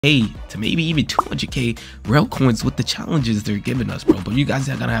to maybe even 200k rel coins with the challenges they're giving us, bro. But you guys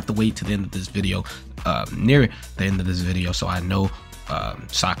are gonna have to wait to the end of this video, near the end of this video, so I know,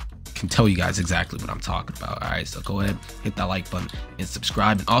 so I can tell you guys exactly what I'm talking about. All right, so go ahead, hit that like button and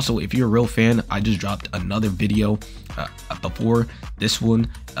subscribe. And also, if you're a real fan, I just dropped another video before this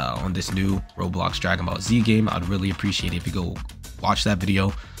one on this new Roblox Dragon Ball Z game. I'd really appreciate it if you go watch that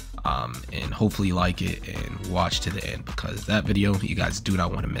video, and hopefully like it and watch to the end, because that video you guys do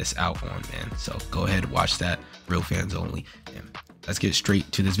not want to miss out on, man. So go ahead, watch that, real fans only. And let's get straight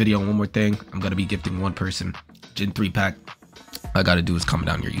to this video. One more thing, I'm gonna be gifting one person Gen 3 pack. All I gotta do is comment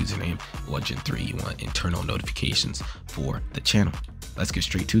down your username, what Gen 3 you want internal notifications for the channel. Let's get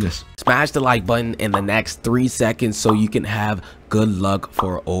straight to this. Smash the like button in the next 3 seconds so you can have good luck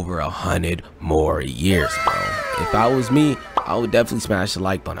for over 100 more years, bro. If I was me, I would definitely smash the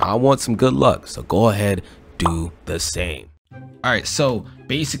like button. I want some good luck, so go ahead, do the same. All right, so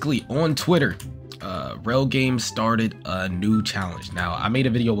basically on Twitter, Rellgames started a new challenge. Now, I made a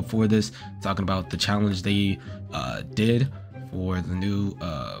video before this talking about the challenge they did for the new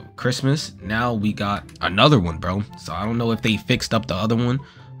Christmas. Now we got another one, bro. So I don't know if they fixed up the other one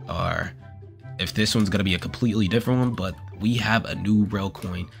or if this one's gonna be a completely different one, but we have a new rel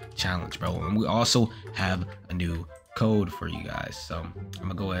coin challenge, bro, and we also have a new code for you guys. So I'm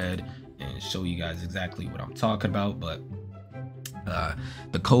gonna go ahead and show you guys exactly what I'm talking about. But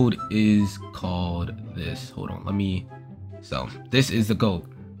the code is called this. Hold on, so this is the code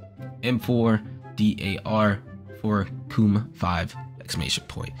M4DAR for Coom5 exclamation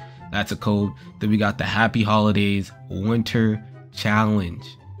point. That's a code. Then we got the Happy Holidays Winter Challenge.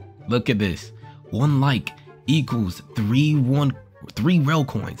 Look at this. 1 like equals 3 rel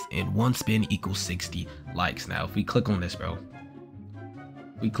coins, and 1 spin equals 60 likes. Now if we click on this, bro,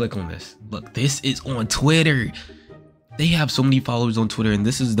 we click on this, look, this is on Twitter. They have so many followers on Twitter, and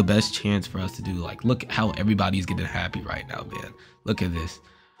this is the best chance for us to do, like, look how everybody's getting happy right now, man. Look at this.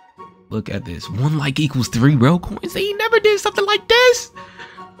 Look at this. 1 like equals 3 rel coins. They never did something like this.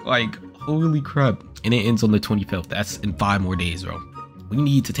 Like, holy crap. And it ends on the 25th. That's in 5 more days, bro. We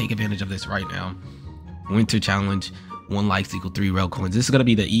need to take advantage of this right now. Winter challenge, 1 likes equal 3 rel coins. This is gonna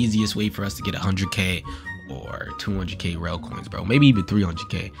be the easiest way for us to get 100k or 200k rel coins, bro. Maybe even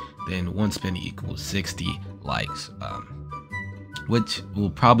 300k. Then 1 spin equals 60 likes, which will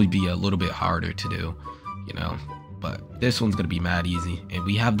probably be a little bit harder to do, you know. But this one's gonna be mad easy. And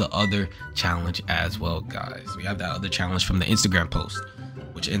we have the other challenge as well, guys. We have that other challenge from the Instagram post,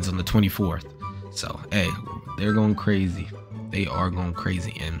 which ends on the 24th. So hey, they're going crazy. They are going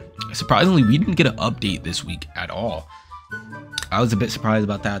crazy. And surprisingly, we didn't get an update this week at all. I was a bit surprised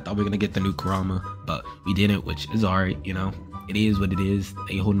about that. I thought we were gonna get the new Kurama, but we didn't, which is alright, you know. It is what it is.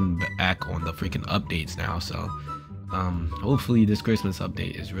 They holding back on the freaking updates now, so hopefully this Christmas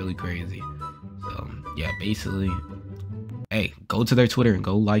update is really crazy. So yeah, basically, hey, go to their Twitter and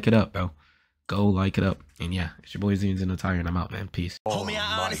go like it up, bro. Go like it up. And yeah, it's your boy XenoTy, and I'm out, man. Peace. Homie,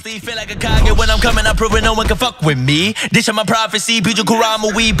 I honestly feel like a Kage when I'm coming up, proving no one can fuck with me. This is my prophecy, Piju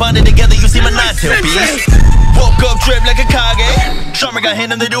Kurama, we bonded together, you see my non-tailpiece. Woke up, drip like a Kage. Sharma got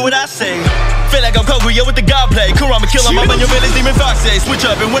hand and they do what I say. Feel like I'm Kaguya with the god play. Kurama kill him, I'm on your village, demon fox say. Switch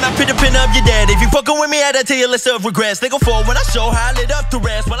up, and when I pin up, you're dead. If you fucking with me, I tell you list of regrets. They go forward when I show how I lit up the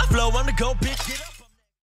rest. When I flow, I'm the go bitch.